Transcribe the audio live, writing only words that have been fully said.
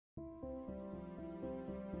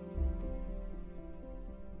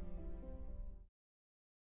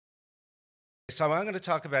So I'm going to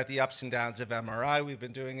talk about the ups and downs of MRI. We've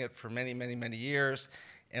been doing it for many, many, many years,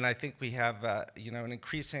 and I think we have an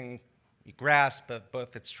increasing grasp of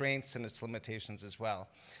both its strengths and its limitations as well.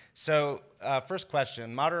 So first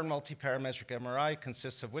question, modern multiparametric MRI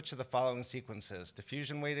consists of which of the following sequences?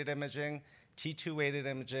 Diffusion-weighted imaging, T2-weighted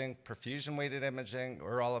imaging, perfusion-weighted imaging,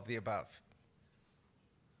 or all of the above?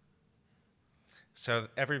 So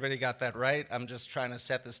everybody got that right. I'm just trying to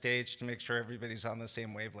set the stage to make sure everybody's on the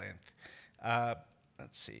same wavelength.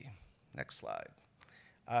 Let's see, next slide.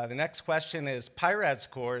 The next question is, PI-RADS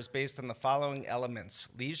score is based on the following elements: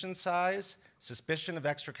 lesion size, suspicion of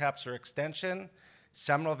extracapsular extension,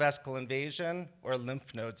 seminal vesicle invasion, or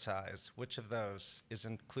lymph node size. Which of those is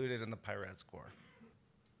included in the PI-RADS score?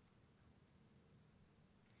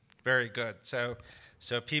 Very good.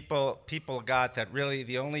 So people got that really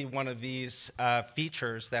the only one of these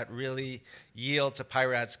features that really yields a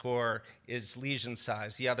PI-RADS score is lesion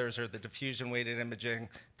size. The others are the diffusion-weighted imaging,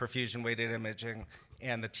 perfusion-weighted imaging,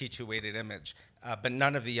 and the T2-weighted image, but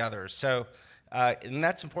none of the others. So, and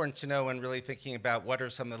that's important to know when really thinking about what are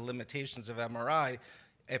some of the limitations of MRI.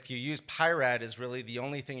 If you use PI-RAD as really the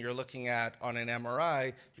only thing you're looking at on an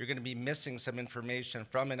MRI, you're going to be missing some information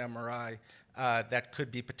from an MRI that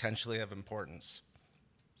could be potentially of importance.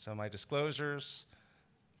 So my disclosures,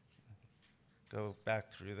 go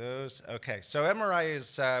back through those. Okay, so MRI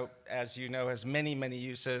is, as you know, has many, many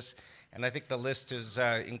uses, and I think the list is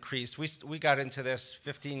increased. We got into this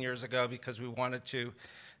 15 years ago because we wanted to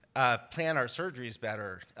plan our surgeries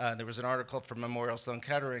better. There was an article from Memorial Sloan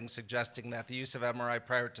Kettering suggesting that the use of MRI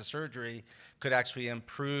prior to surgery could actually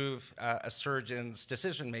improve a surgeon's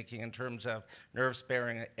decision-making in terms of nerve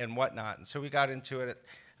sparing and whatnot. And so we got into it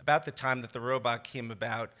about the time that the robot came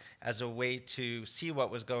about as a way to see what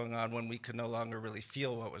was going on when we could no longer really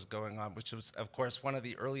feel what was going on, which was, of course, one of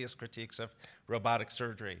the earliest critiques of robotic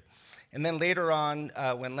surgery. And then later on,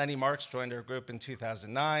 when Lenny Marks joined our group in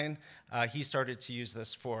 2009, he started to use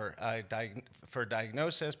this for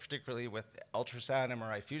diagnosis, particularly with ultrasound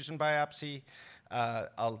MRI fusion biopsy.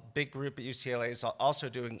 A big group at UCLA is also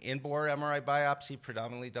doing in-bore MRI biopsy,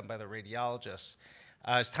 predominantly done by the radiologists.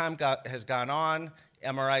 As time has gone on,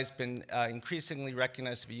 MRI has been increasingly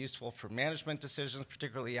recognized to be useful for management decisions,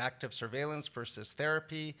 particularly active surveillance versus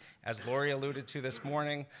therapy, as Lori alluded to this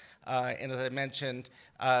morning. And as I mentioned,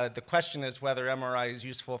 the question is whether MRI is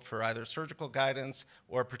useful for either surgical guidance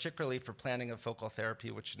or particularly for planning of focal therapy,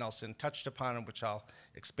 which Nelson touched upon and which I'll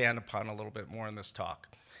expand upon a little bit more in this talk.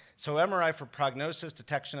 So MRI for prognosis,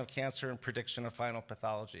 detection of cancer, and prediction of final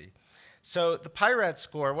pathology. So the PI-RADS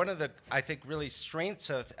score, one of the, I think, really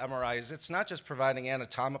strengths of MRI is it's not just providing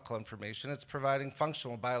anatomical information, it's providing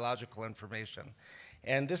functional biological information.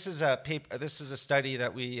 And this is a paper, this is a study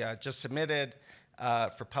that we just submitted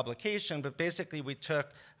for publication, but basically we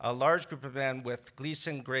took a large group of men with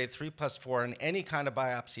Gleason grade 3+4 in any kind of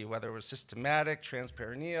biopsy, whether it was systematic,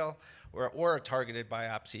 transperineal, or a targeted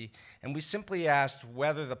biopsy, and we simply asked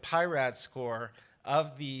whether the PI-RADS score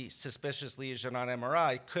of the suspicious lesion on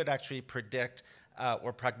MRI could actually predict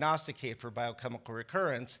or prognosticate for biochemical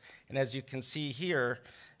recurrence. And as you can see here,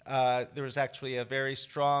 there was actually a very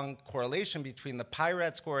strong correlation between the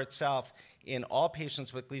PI-RADS score itself in all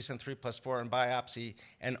patients with Gleason 3+4 in biopsy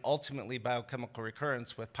and ultimately biochemical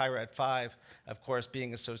recurrence, with PI-RAD 5, of course,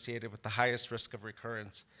 being associated with the highest risk of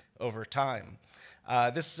recurrence over time.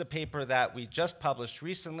 This is a paper that we just published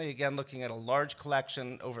recently, again looking at a large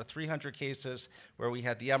collection, over 300 cases, where we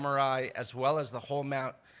had the MRI as well as the whole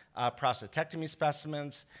mount prostatectomy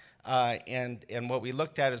specimens. And what we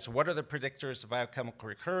looked at is what are the predictors of biochemical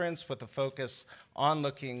recurrence, with a focus on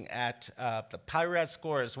looking at the PI-RADS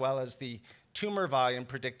score as well as the tumor volume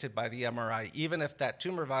predicted by the MRI, even if that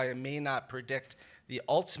tumor volume may not predict the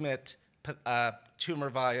ultimate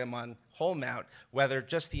tumor volume on whole mount, whether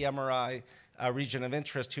just the MRI region of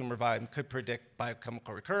interest tumor volume could predict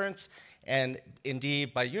biochemical recurrence. And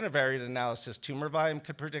indeed, by univariate analysis, tumor volume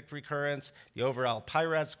could predict recurrence. The overall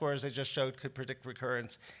PI-RADS scores I just showed could predict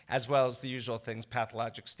recurrence, as well as the usual things: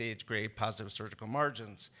 pathologic stage, grade, positive surgical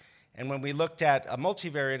margins. And when we looked at a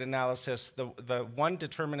multivariate analysis, the one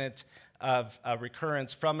determinant of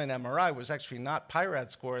recurrence from an MRI was actually not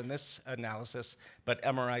PI-RADS score in this analysis, but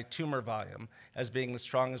MRI tumor volume as being the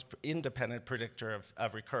strongest independent predictor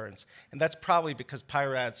of recurrence. And that's probably because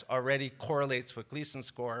PI-RADS already correlates with Gleason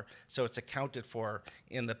score, so it's accounted for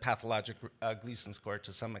in the pathologic Gleason score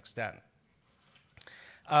to some extent.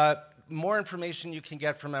 more information you can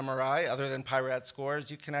get from MRI, other than PI-RADS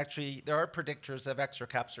scores, you can actually, there are predictors of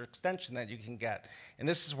extracapsular extension that you can get. And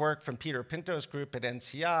this is work from Peter Pinto's group at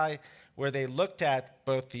NCI, where they looked at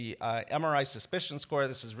both the MRI suspicion score,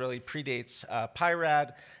 this is really predates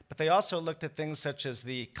PI-RAD, but they also looked at things such as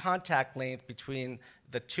the contact length between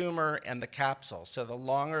the tumor and the capsule. So the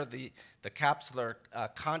longer the capsular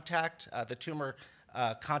contact, the tumor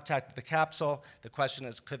contact the capsule, the question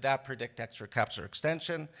is, could that predict extracapsular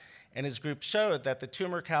extension? And his group showed that the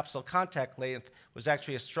tumor capsule contact length was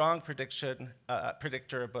actually a strong predictor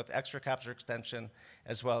of both extracapsular extension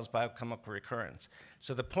as well as biochemical recurrence.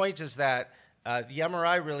 So the point is that the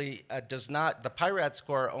MRI really does not, the PI-RAD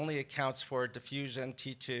score only accounts for diffusion,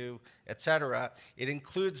 T2, et cetera. It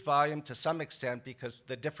includes volume to some extent because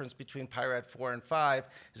the difference between PI-RAD 4 and 5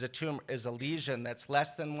 is a lesion that's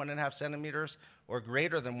less than 1.5 centimeters or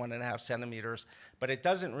greater than 1.5 centimeters, but it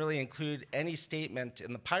doesn't really include any statement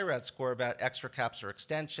in the PI-RAD score about extracapsular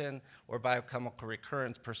extension or biochemical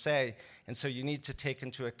recurrence per se, and so you need to take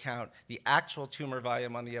into account the actual tumor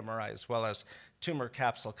volume on the MRI as well as tumor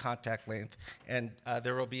capsule contact length, and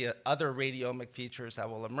there will be other radiomic features that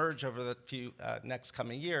will emerge over the few next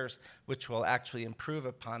coming years, which will actually improve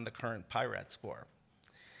upon the current PI-RAD score.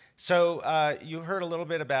 So you heard a little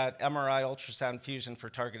bit about MRI ultrasound fusion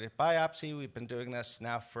for targeted biopsy. We've been doing this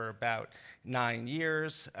now for about 9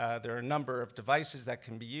 years. There are a number of devices that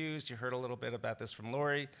can be used. You heard a little bit about this from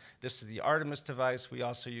Lori. This is the Artemis device. We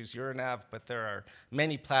also use Urinav, but there are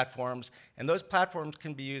many platforms. And those platforms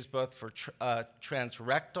can be used both for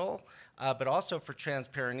transrectal, but also for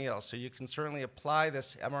transperineal. So you can certainly apply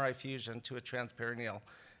this MRI fusion to a transperineal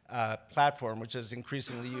platform, which is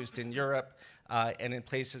increasingly used in Europe and in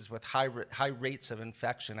places with high rates of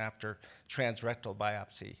infection after transrectal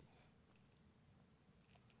biopsy.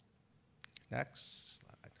 Next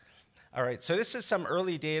slide. All right, so this is some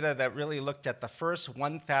early data that really looked at the first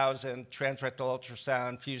 1,000 transrectal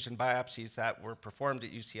ultrasound fusion biopsies that were performed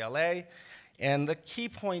at UCLA. And the key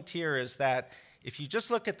point here is that if you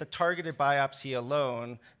just look at the targeted biopsy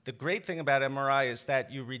alone, the great thing about MRI is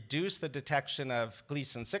that you reduce the detection of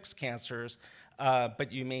Gleason 6 cancers,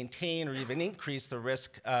 but you maintain or even increase the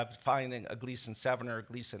risk of finding a Gleason 7 or a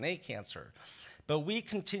Gleason 8 cancer. But we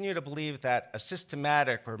continue to believe that a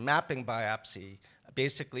systematic or mapping biopsy,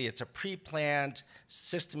 basically it's a pre-planned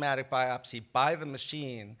systematic biopsy by the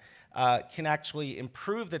machine, can actually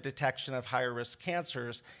improve the detection of higher risk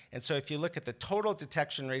cancers. And so if you look at the total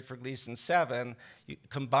detection rate for Gleason 7,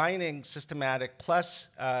 combining systematic plus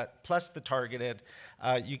the targeted,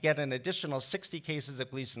 you get an additional 60 cases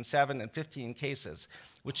of Gleason 7 and 15 cases,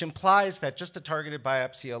 which implies that just a targeted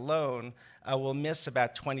biopsy alone will miss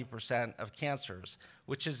about 20% of cancers,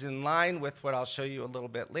 which is in line with what I'll show you a little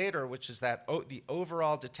bit later, which is that the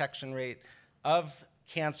overall detection rate of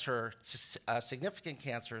cancer, significant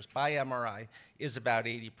cancers by MRI is about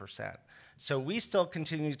 80%. So we still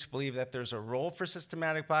continue to believe that there's a role for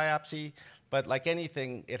systematic biopsy, but like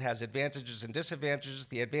anything, it has advantages and disadvantages.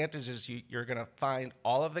 The advantage is you're going to find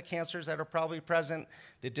all of the cancers that are probably present.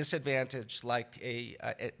 The disadvantage, like the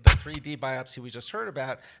 3D biopsy we just heard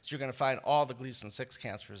about, is you're going to find all the Gleason 6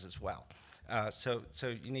 cancers as well. So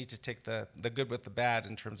you need to take the good with the bad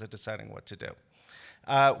in terms of deciding what to do.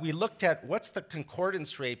 We looked at what's the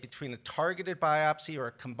concordance rate between a targeted biopsy or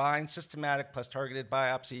a combined systematic plus targeted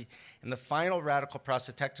biopsy and the final radical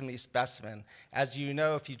prostatectomy specimen. As you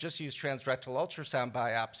know, if you just use transrectal ultrasound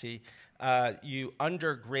biopsy, you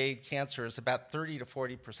undergrade cancers about 30 to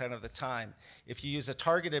 40% of the time. If you use a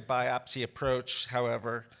targeted biopsy approach,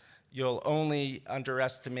 however, you'll only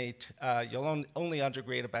underestimate, you'll only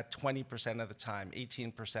undergrade about 20% of the time,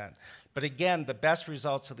 18%. But again, the best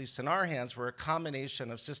results, at least in our hands, were a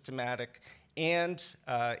combination of systematic and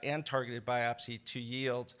targeted biopsy to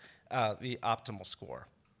yield the optimal score.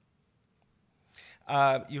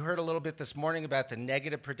 You heard a little bit this morning about the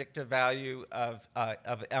negative predictive value of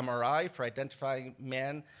MRI for identifying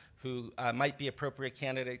men who might be appropriate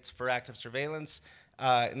candidates for active surveillance.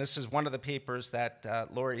 And this is one of the papers that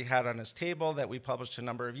Lori had on his table that we published a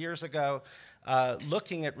number of years ago,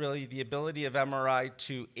 looking at really the ability of MRI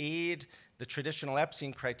to aid the traditional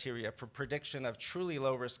Epstein criteria for prediction of truly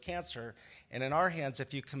low-risk cancer. And in our hands,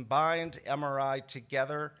 if you combined MRI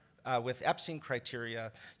together with Epstein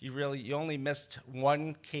criteria, you only missed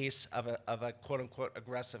one case of a quote-unquote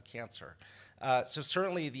aggressive cancer. So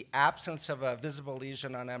certainly the absence of a visible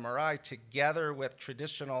lesion on MRI together with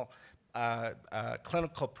traditional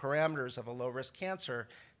clinical parameters of a low-risk cancer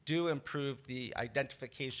do improve the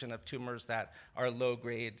identification of tumors that are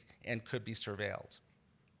low-grade and could be surveilled.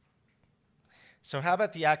 So how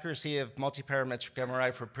about the accuracy of multiparametric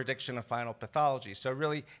MRI for prediction of final pathology? So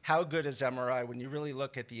really, how good is MRI when you really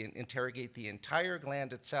look at interrogate the entire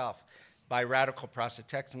gland itself by radical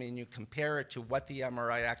prostatectomy and you compare it to what the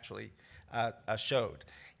MRI actually showed?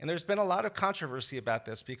 And there's been a lot of controversy about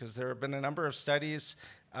this because there have been a number of studies,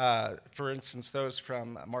 for instance, those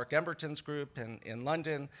from Mark Emberton's group in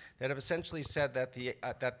London, that have essentially said that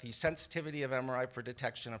the sensitivity of MRI for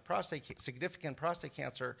detection of significant prostate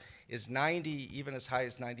cancer is 90, even as high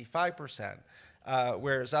as 95%,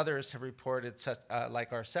 whereas others have reported,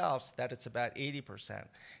 like ourselves, that it's about 80%.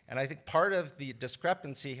 And I think part of the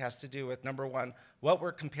discrepancy has to do with, number one, what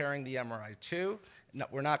we're comparing the MRI to. No,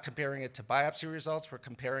 we're not comparing it to biopsy results, we're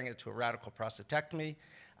comparing it to a radical prostatectomy.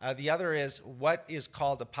 The other is what is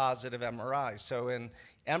called a positive MRI. So in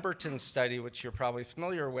Emberton's study, which you're probably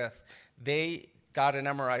familiar with, they got an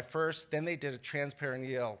MRI first, then they did a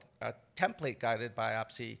transperineal template-guided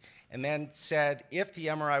biopsy, and then said if the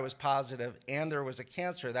MRI was positive and there was a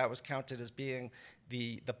cancer, that was counted as being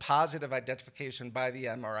the positive identification by the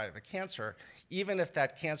MRI of a cancer, even if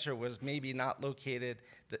that cancer was maybe not located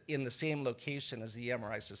in the same location as the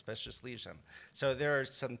MRI suspicious lesion. So there are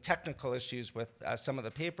some technical issues with some of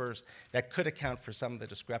the papers that could account for some of the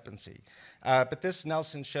discrepancy. But this,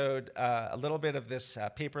 Nelson showed a little bit of this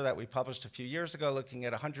paper that we published a few years ago looking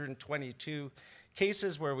at 122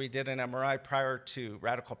 cases where we did an MRI prior to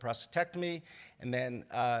radical prostatectomy, and then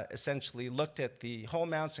essentially looked at the hole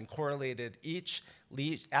mounts and correlated each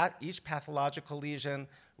pathological lesion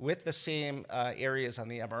with the same areas on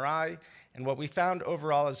the MRI. And what we found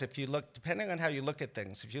overall is if you look, depending on how you look at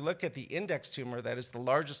things, if you look at the index tumor, that is the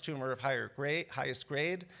largest tumor of highest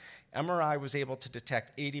grade, MRI was able to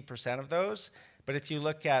detect 80% of those. But if you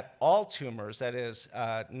look at all tumors, that is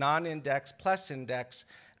non-index plus index,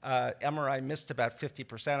 MRI missed about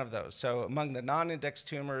 50% of those. So among the non-index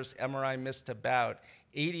tumors, MRI missed about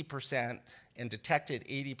 80% and detected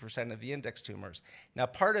 80% of the index tumors. Now,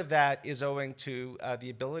 part of that is owing to the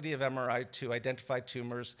ability of MRI to identify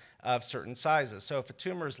tumors of certain sizes. So if a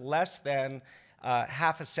tumor is less than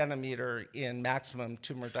half a centimeter in maximum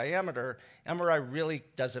tumor diameter, MRI really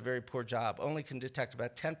does a very poor job, only can detect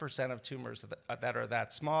about 10% of tumors that are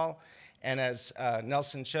that small. And as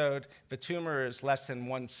Nelson showed, if a tumor is less than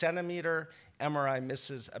 1 centimeter, MRI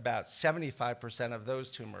misses about 75% of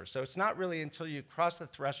those tumors. So it's not really until you cross the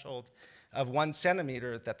threshold of 1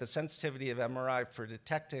 centimeter that the sensitivity of MRI for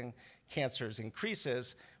detecting cancers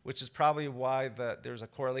increases, which is probably why there's a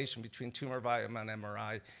correlation between tumor volume on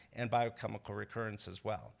MRI and biochemical recurrence as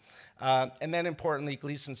well. And then importantly,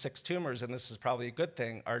 Gleason 6 tumors, and this is probably a good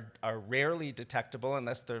thing, are rarely detectable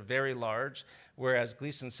unless they're very large, whereas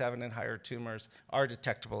Gleason 7 and higher tumors are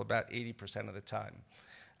detectable about 80% of the time.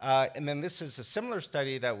 And then this is a similar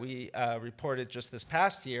study that we reported just this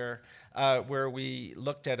past year where we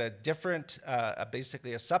looked at a different,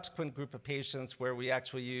 basically a subsequent group of patients where we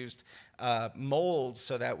actually used molds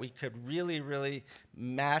so that we could really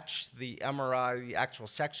match the MRI, the actual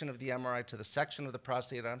section of the MRI to the section of the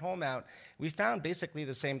prostate on hole mount. We found basically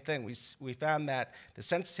the same thing. We found that the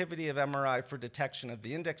sensitivity of MRI for detection of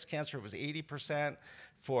the index cancer was 80%,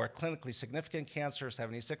 for clinically significant cancer,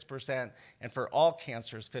 76%, and for all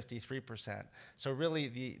cancers, 53%. So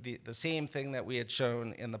really the same thing that we had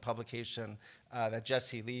shown in the publication that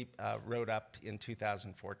Jesse Lee wrote up in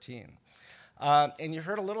 2014. And you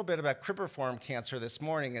heard a little bit about cribriform cancer this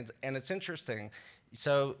morning, and it's interesting.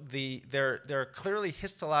 So there are clearly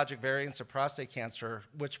histologic variants of prostate cancer,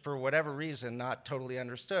 which for whatever reason, not totally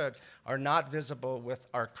understood, are not visible with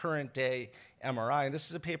our current day MRI. And this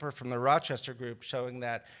is a paper from the Rochester group showing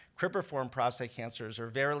that cribriform prostate cancers are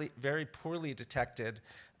very poorly detected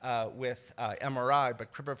with MRI,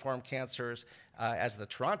 but cribriform cancers, as the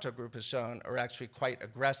Toronto group has shown, are actually quite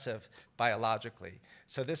aggressive biologically.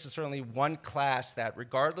 So this is certainly one class that,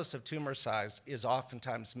 regardless of tumor size, is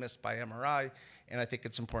oftentimes missed by MRI, and I think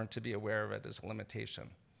it's important to be aware of it as a limitation.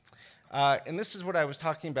 And this is what I was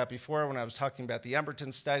talking about before when I was talking about the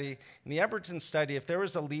Emberton study. In the Emberton study, if there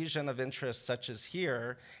was a lesion of interest such as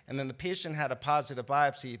here, and then the patient had a positive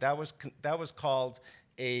biopsy, that was called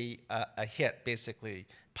a hit, basically,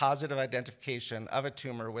 positive identification of a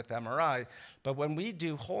tumor with MRI. But when we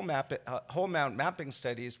do whole mount mapping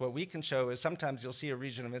studies, what we can show is sometimes you'll see a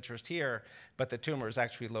region of interest here, but the tumor is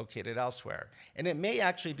actually located elsewhere. And it may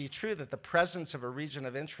actually be true that the presence of a region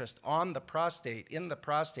of interest on the prostate, in the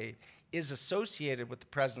prostate, is associated with the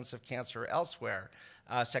presence of cancer elsewhere,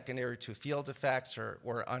 secondary to field effects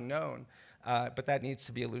or unknown, but that needs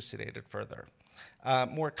to be elucidated further.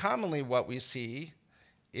 More commonly, what we see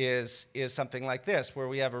is something like this, where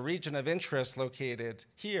we have a region of interest located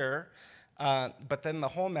here, But then the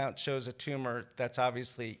whole mount shows a tumor that's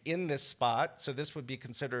obviously in this spot. So this would be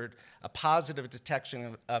considered a positive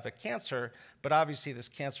detection of a cancer. But obviously, this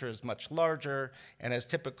cancer is much larger. And as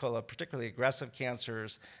typical of particularly aggressive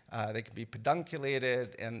cancers, they can be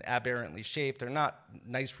pedunculated and aberrantly shaped. They're not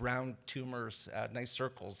nice round tumors, nice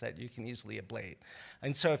circles that you can easily ablate.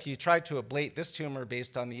 And so if you try to ablate this tumor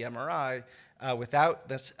based on the MRI, without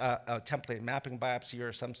this template mapping biopsy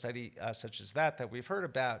or some study such as that we've heard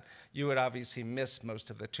about, you would obviously miss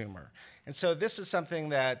most of the tumor. And so this is something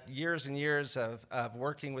that years and years of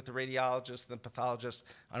working with the radiologist and the pathologist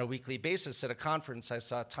on a weekly basis at a conference I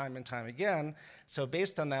saw time and time again. So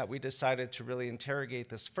based on that, we decided to really interrogate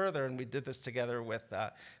this further, and we did this together with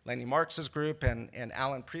Lenny Marks's group and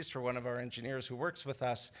Alan Priester, one of our engineers who works with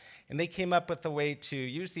us. And they came up with a way to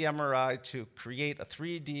use the MRI to create a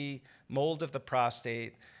 3D mold of the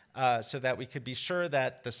prostate so that we could be sure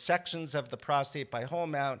that the sections of the prostate by whole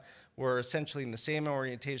mount were essentially in the same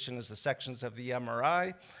orientation as the sections of the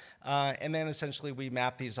MRI. And then essentially we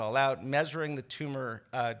map these all out, measuring the tumor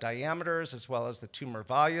diameters as well as the tumor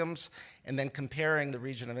volumes, and then comparing the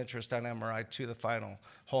region of interest on MRI to the final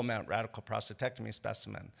whole mount radical prostatectomy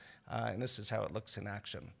specimen. And this is how it looks in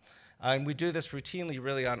action. And we do this routinely,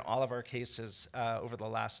 really, on all of our cases over the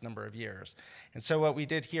last number of years. And so what we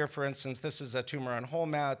did here, for instance, this is a tumor on whole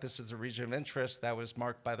mount. This is a region of interest that was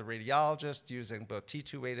marked by the radiologist using both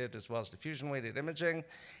T2-weighted as well as diffusion-weighted imaging.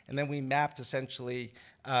 And then we mapped, essentially,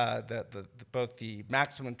 both the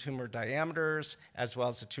maximum tumor diameters as well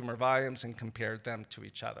as the tumor volumes and compared them to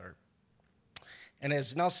each other. And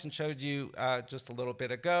as Nelson showed you just a little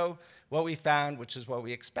bit ago, what we found, which is what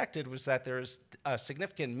we expected, was that there's a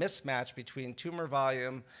significant mismatch between tumor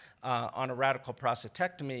volume on a radical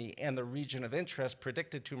prostatectomy and the region of interest,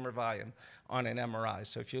 predicted tumor volume, on an MRI.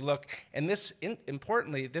 So if you look, and this,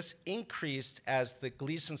 importantly, this increased as the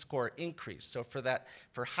Gleason score increased. So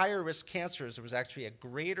for higher risk cancers, there was actually a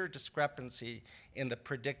greater discrepancy in the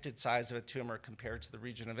predicted size of a tumor compared to the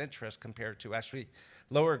region of interest compared to actually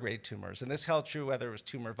lower grade tumors. And this held true whether it was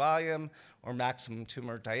tumor volume or maximum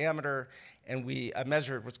tumor diameter. And we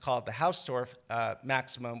measured what's called the Hausdorff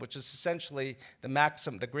maximum, which is essentially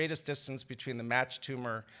the greatest distance between the matched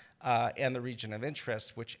tumor and the region of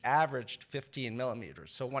interest, which averaged 15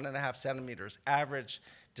 millimeters. So 1.5 centimeters average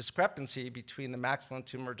discrepancy between the maximum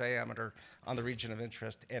tumor diameter on the region of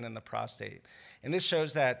interest and in the prostate. And this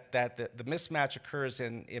shows that the mismatch occurs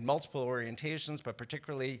in multiple orientations, but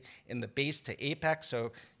particularly in the base to apex.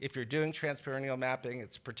 So if you're doing transperineal mapping,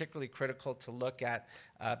 it's particularly critical to look at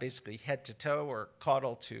basically head to toe or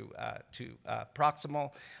caudal to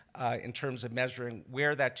proximal in terms of measuring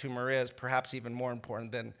where that tumor is, perhaps even more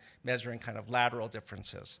important than measuring kind of lateral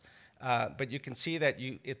differences. But you can see that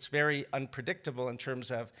it's very unpredictable in terms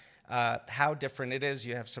of how different it is.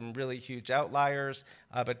 You have some really huge outliers,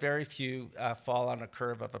 but very few fall on a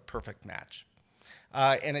curve of a perfect match.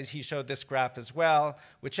 And he showed this graph as well,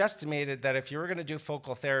 which estimated that if you were going to do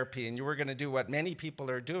focal therapy and you were going to do what many people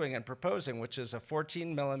are doing and proposing, which is a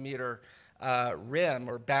 14 millimeter rim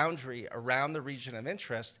or boundary around the region of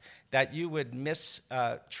interest, that you would miss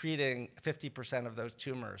treating 50% of those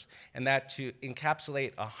tumors. And that to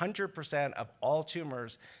encapsulate 100% of all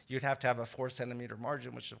tumors, you'd have to have a 4 centimeter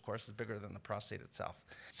margin, which of course is bigger than the prostate itself.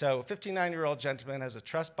 So a 59-year-old gentleman has a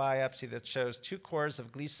trust biopsy that shows 2 cores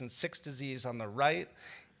of Gleason 6 disease on the right.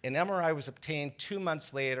 An MRI was obtained 2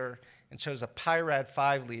 months later and shows a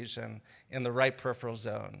PIRAD5 lesion in the right peripheral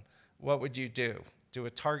zone. What would you do? Do a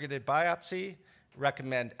targeted biopsy,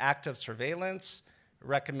 recommend active surveillance,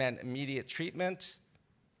 recommend immediate treatment,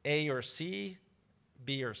 A or C,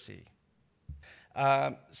 B or C.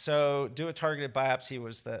 So do a targeted biopsy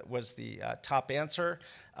was the top answer.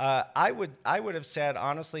 I would have said,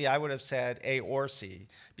 honestly, I would have said A or C,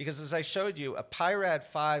 because as I showed you, a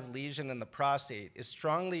PIRAD5 lesion in the prostate is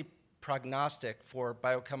strongly prognostic for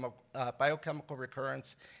biochemical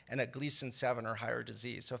recurrence and a Gleason 7 or higher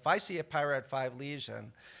disease. So if I see a PIRAD5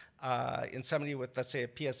 lesion in somebody with, let's say,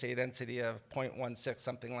 a PSA density of 0.16,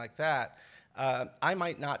 something like that, I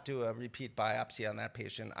might not do a repeat biopsy on that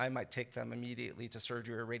patient. I might take them immediately to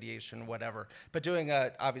surgery or radiation, whatever. But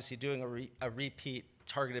obviously doing a repeat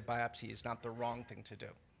targeted biopsy is not the wrong thing to do.